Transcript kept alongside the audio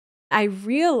I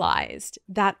realized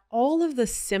that all of the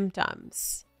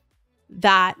symptoms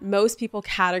that most people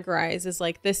categorize as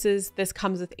like, this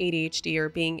comes with ADHD or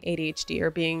being ADHD or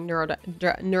being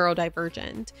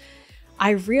neurodivergent. I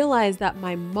realized that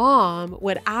my mom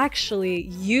would actually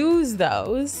use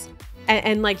those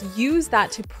and like use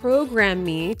that to program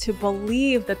me to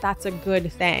believe that that's a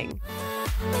good thing.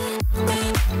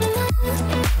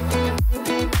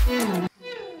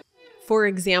 For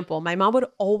example, my mom would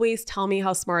always tell me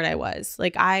how smart I was.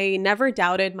 Like, I never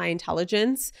doubted my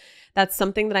intelligence. That's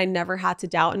something that I never had to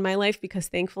doubt in my life because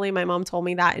thankfully my mom told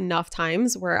me that enough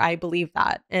times where I believe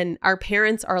that. And our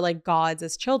parents are like gods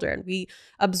as children. We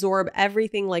absorb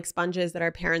everything like sponges that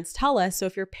our parents tell us. So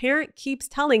if your parent keeps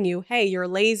telling you, hey, you're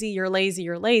lazy, you're lazy,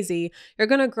 you're lazy, you're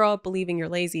going to grow up believing you're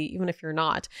lazy, even if you're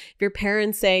not. If your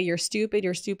parents say you're stupid,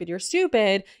 you're stupid, you're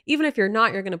stupid, even if you're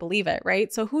not, you're going to believe it,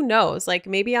 right? So who knows? Like,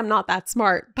 maybe I'm not that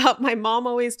smart, but my mom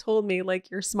always told me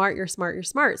like, you're smart, you're smart, you're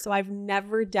smart. So I've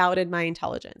never doubted my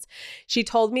intelligence. She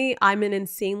told me I'm an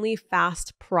insanely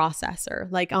fast processor,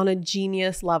 like on a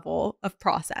genius level of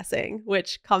processing,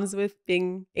 which comes with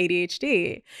being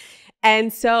ADHD.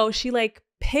 And so she like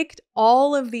picked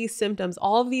all of these symptoms,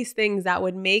 all of these things that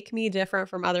would make me different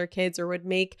from other kids or would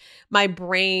make my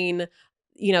brain,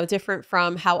 different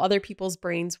from how other people's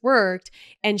brains worked.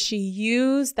 And she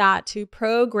used that to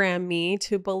program me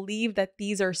to believe that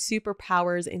these are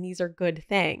superpowers and these are good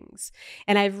things.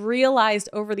 And I've realized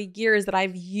over the years that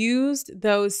I've used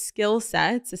those skill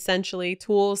sets, essentially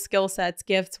tools, skill sets,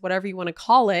 gifts, whatever you want to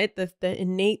call it, the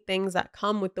innate things that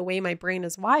come with the way my brain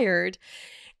is wired.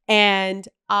 And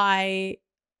I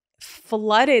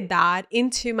flooded that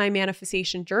into my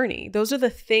manifestation journey. Those are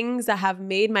the things that have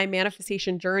made my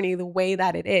manifestation journey the way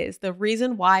that it is. The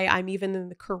reason why I'm even in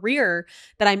the career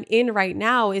that I'm in right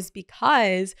now is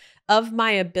because of my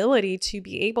ability to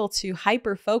be able to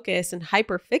hyper focus and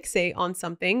hyper fixate on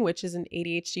something, which is an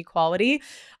ADHD quality,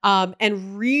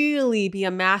 and really be a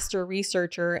master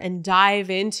researcher and dive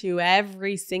into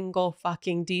every single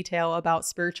fucking detail about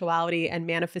spirituality and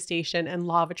manifestation and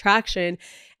law of attraction.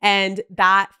 And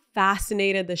that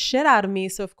fascinated the shit out of me.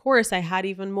 So of course I had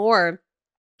even more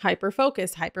hyper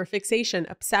focus, hyper fixation,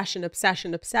 obsession.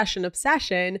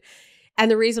 And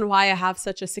the reason why I have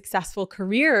such a successful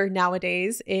career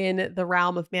nowadays in the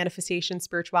realm of manifestation,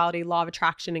 spirituality, law of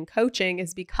attraction, and coaching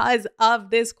is because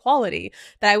of this quality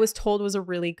that I was told was a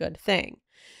really good thing.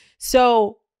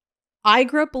 So I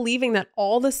grew up believing that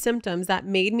all the symptoms that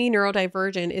made me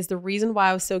neurodivergent is the reason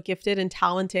why I was so gifted and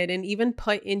talented and even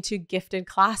put into gifted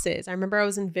classes. I remember I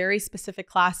was in very specific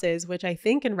classes, which I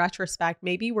think in retrospect,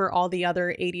 maybe we're all the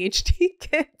other ADHD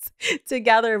kids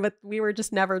together, but we were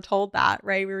just never told that,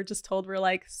 right? We were just told we're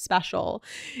like special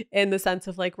in the sense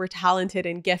of like we're talented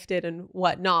and gifted and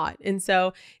whatnot. And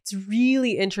so it's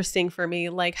really interesting for me,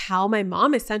 like how my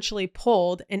mom essentially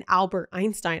pulled an Albert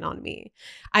Einstein on me.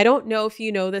 I don't know if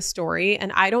you know this story.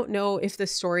 And I don't know if the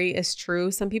story is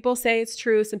true. Some people say it's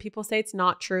true. Some people say it's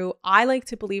not true. I like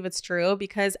to believe it's true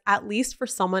because at least for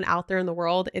someone out there in the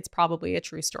world, it's probably a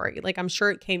true story. Like I'm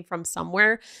sure it came from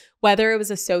somewhere, whether it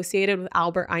was associated with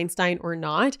Albert Einstein or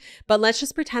not. But let's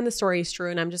just pretend the story is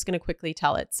true and I'm just going to quickly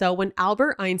tell it. So when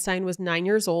Albert Einstein was 9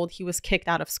 years old, he was kicked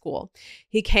out of school.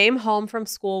 He came home from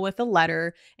school with a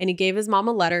letter and he gave his mom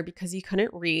a letter because he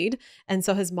couldn't read. And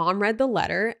so his mom read the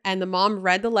letter and the mom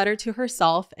read the letter to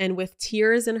herself, and with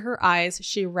tears in her eyes,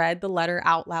 she read the letter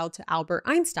out loud to Albert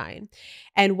Einstein.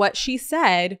 And what she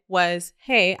said was,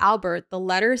 "Hey, Albert, the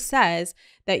letter says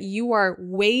that you are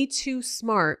way too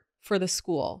smart for the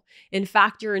school. In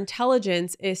fact, your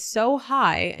intelligence is so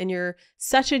high and you're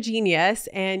such a genius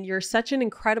and you're such an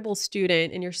incredible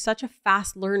student and you're such a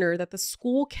fast learner that the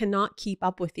school cannot keep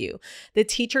up with you. The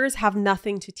teachers have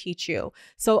nothing to teach you.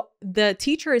 So the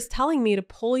teacher is telling me to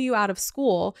pull you out of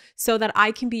school so that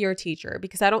I can be your teacher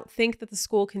because I don't think that the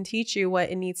school can teach you what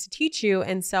it needs to teach you.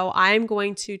 And so I'm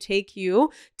going to take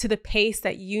you to the pace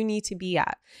that you need to be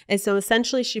at." And so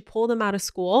essentially she pulled him out of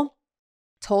school,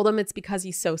 told him it's because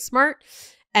he's so smart.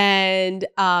 And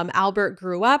Albert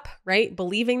grew up, right,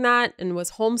 believing that and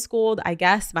was homeschooled, I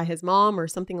guess, by his mom or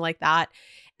something like that.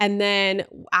 And then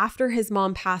after his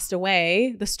mom passed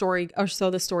away, the story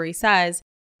says,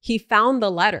 he found the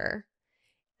letter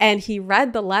and he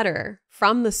read the letter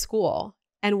from the school.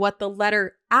 And what the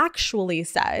letter actually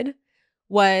said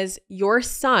was, your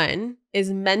son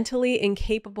is mentally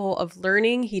incapable of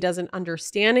learning. He doesn't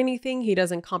understand anything. He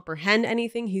doesn't comprehend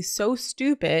anything. He's so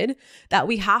stupid that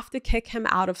we have to kick him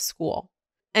out of school.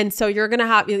 And so you're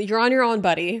on your own,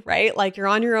 buddy, right? Like you're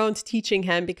on your own to teaching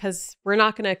him because we're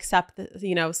not going to accept,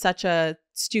 such a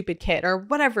stupid kid or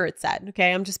whatever it said.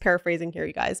 Okay. I'm just paraphrasing here,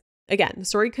 you guys. Again, the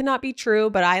story could not be true,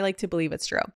 but I like to believe it's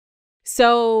true.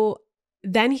 So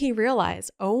then he realized,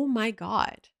 oh my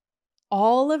God,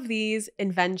 all of these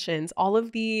inventions, all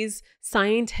of these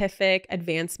scientific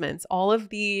advancements, all of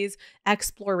these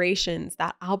explorations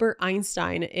that Albert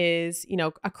Einstein is,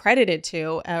 accredited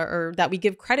to, or that we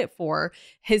give credit for,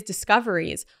 his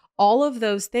discoveries, all of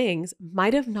those things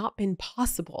might have not been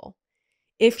possible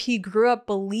if he grew up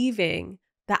believing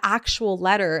the actual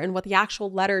letter and what the actual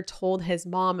letter told his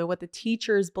mom and what the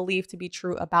teachers believed to be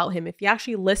true about him. If he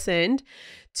actually listened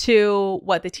to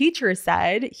what the teacher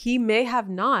said, he may have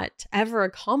not ever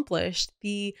accomplished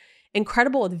the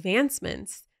incredible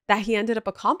advancements that he ended up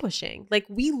accomplishing. Like,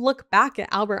 we look back at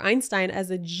Albert Einstein as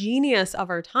a genius of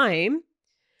our time,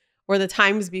 or the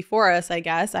times before us, I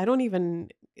guess.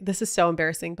 This is so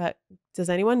embarrassing, but does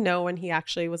anyone know when he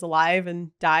actually was alive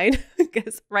and died?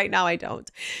 Because right now I don't.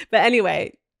 But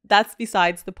anyway, that's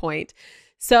besides the point.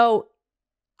 So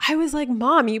I was like,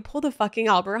 Mom, you pulled a fucking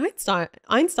Albert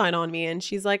Einstein on me. And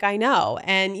she's like, I know.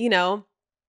 And,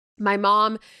 my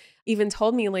mom even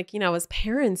told me, like, as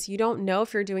parents, you don't know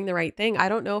if you're doing the right thing. I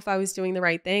don't know if I was doing the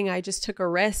right thing. I just took a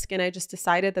risk and I just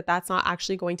decided that that's not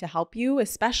actually going to help you,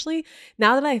 especially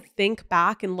now that I think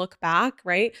back and look back,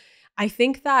 right? I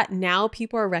think that now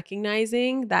people are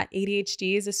recognizing that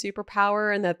ADHD is a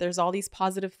superpower and that there's all these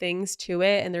positive things to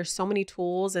it. And there's so many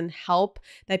tools and help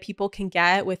that people can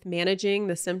get with managing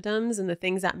the symptoms and the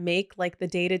things that make like the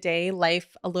day-to-day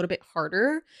life a little bit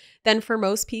harder than for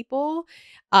most people.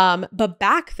 But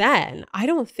back then, I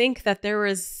don't think that there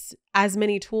was as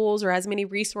many tools or as many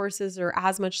resources or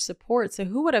as much support. So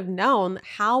who would have known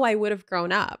how I would have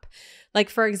grown up? Like,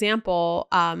 for example,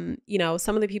 some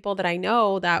of the people that I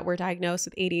know that were diagnosed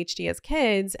with ADHD as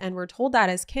kids and were told that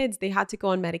as kids, they had to go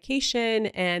on medication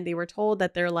and they were told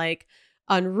that they're like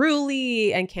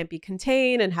unruly and can't be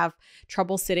contained and have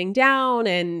trouble sitting down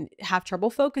and have trouble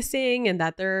focusing and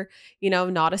that they're,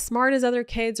 not as smart as other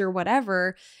kids or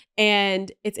whatever.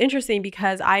 And it's interesting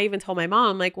because I even told my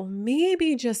mom, like, well,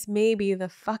 maybe, just maybe the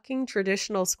fucking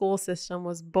traditional school system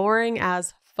was boring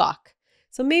as fuck.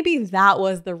 So maybe that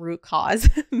was the root cause.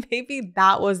 Maybe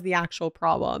that was the actual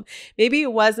problem. Maybe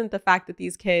it wasn't the fact that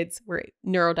these kids were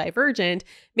neurodivergent.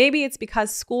 Maybe it's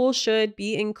because school should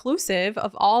be inclusive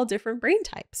of all different brain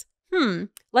types.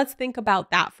 Let's think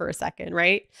about that for a second,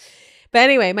 right? But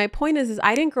anyway, my point is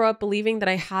I didn't grow up believing that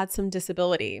I had some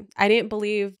disability. I didn't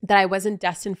believe that I wasn't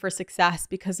destined for success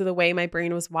because of the way my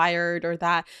brain was wired, or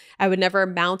that I would never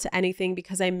amount to anything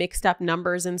because I mixed up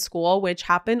numbers in school, which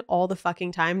happened all the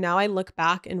fucking time. Now I look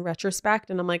back in retrospect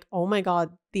and I'm like, oh my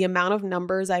God, the amount of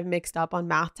numbers I've mixed up on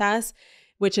math tests,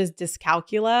 which is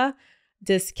dyscalculia,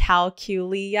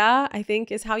 I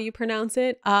think is how you pronounce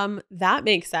it. That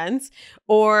makes sense.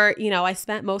 Or, I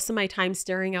spent most of my time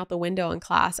staring out the window in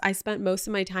class. I spent most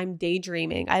of my time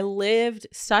daydreaming. I lived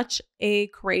such a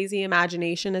crazy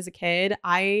imagination as a kid.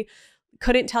 I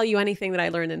couldn't tell you anything that I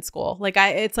learned in school.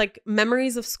 It's like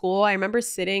memories of school. I remember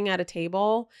sitting at a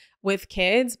table with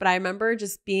kids, but I remember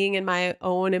just being in my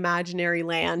own imaginary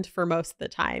land for most of the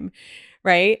time.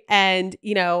 Right. And,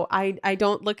 I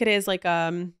don't look at it as like,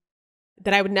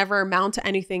 that I would never amount to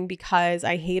anything because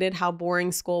I hated how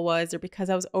boring school was, or because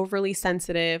I was overly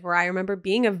sensitive, or I remember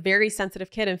being a very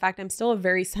sensitive kid. In fact, I'm still a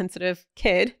very sensitive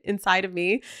kid inside of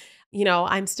me.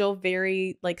 I'm still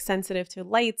very sensitive to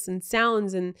lights and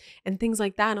sounds and things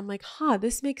like that. And I'm like,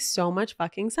 this makes so much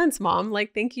fucking sense, Mom.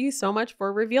 Thank you so much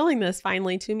for revealing this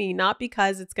finally to me. Not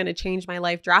because it's going to change my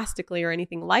life drastically or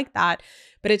anything like that,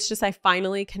 but it's just I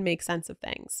finally can make sense of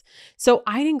things. So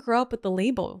I didn't grow up with the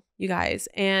label, you guys.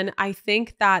 And I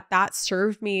think that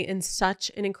served me in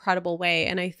such an incredible way.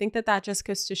 And I think that just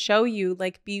goes to show you,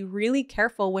 be really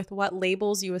careful with what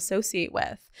labels you associate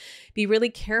with. Be really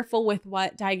careful with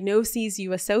what diagnoses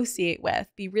you associate with.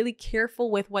 Be really careful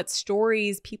with what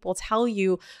stories people tell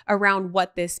you around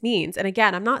what this means. And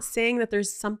again, I'm not saying that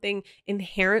there's something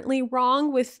inherently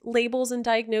wrong with labels and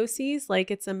diagnoses.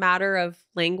 It's a matter of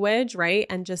language, right?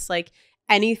 And just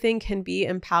anything can be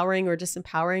empowering or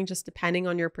disempowering, just depending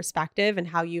on your perspective and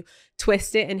how you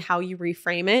twist it and how you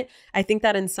reframe it. I think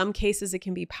that in some cases it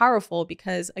can be powerful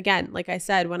because, again, like I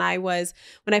said, when I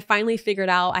finally figured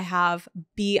out I have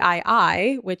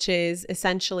BII, which is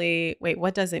essentially, wait,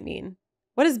 what does it mean?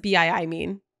 What does BII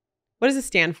mean? What does it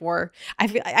stand for?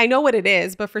 I know what it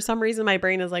is, but for some reason my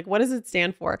brain is like, what does it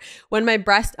stand for? When my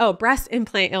breast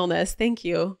implant illness. Thank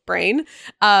you, brain.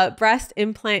 Breast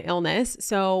implant illness.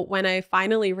 So when I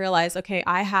finally realized, okay,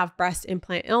 I have breast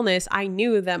implant illness, I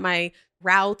knew that my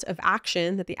route of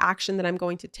action, that the action that I'm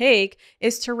going to take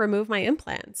is to remove my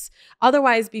implants.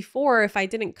 Otherwise, before, if I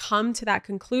didn't come to that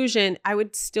conclusion, I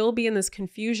would still be in this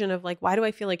confusion of like, why do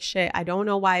I feel like shit? I don't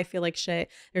know why I feel like shit.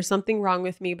 There's something wrong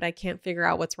with me, but I can't figure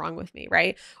out what's wrong with me,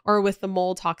 right? Or with the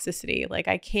mold toxicity, like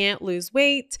I can't lose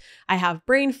weight. I have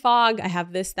brain fog. I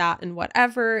have this, that, and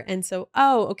whatever. And so,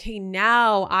 oh, okay,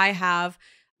 now I have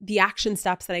the action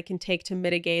steps that I can take to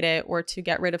mitigate it, or to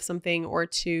get rid of something, or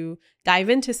to dive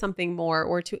into something more,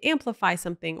 or to amplify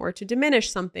something, or to diminish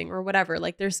something, or whatever.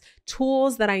 Like there's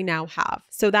tools that I now have.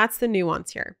 So that's the nuance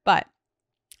here. But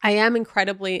I am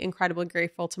incredibly, incredibly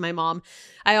grateful to my mom.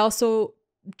 I also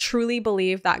truly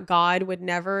believe that God would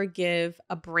never give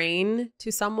a brain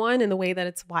to someone in the way that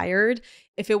it's wired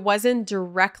if it wasn't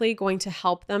directly going to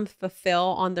help them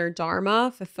fulfill on their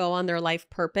dharma, fulfill on their life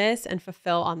purpose, and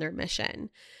fulfill on their mission.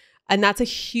 And that's a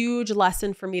huge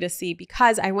lesson for me to see,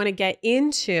 because I want to get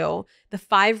into the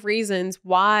 5 reasons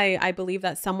why I believe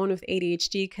that someone with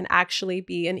ADHD can actually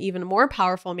be an even more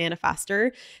powerful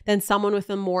manifester than someone with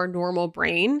a more normal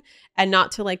brain, and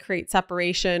not to like create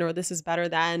separation or this is better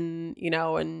than,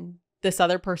 and this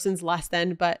other person's less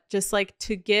than, but just like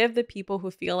to give the people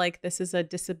who feel like this is a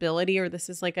disability or this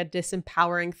is like a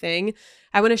disempowering thing,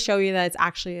 I want to show you that it's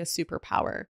actually a superpower.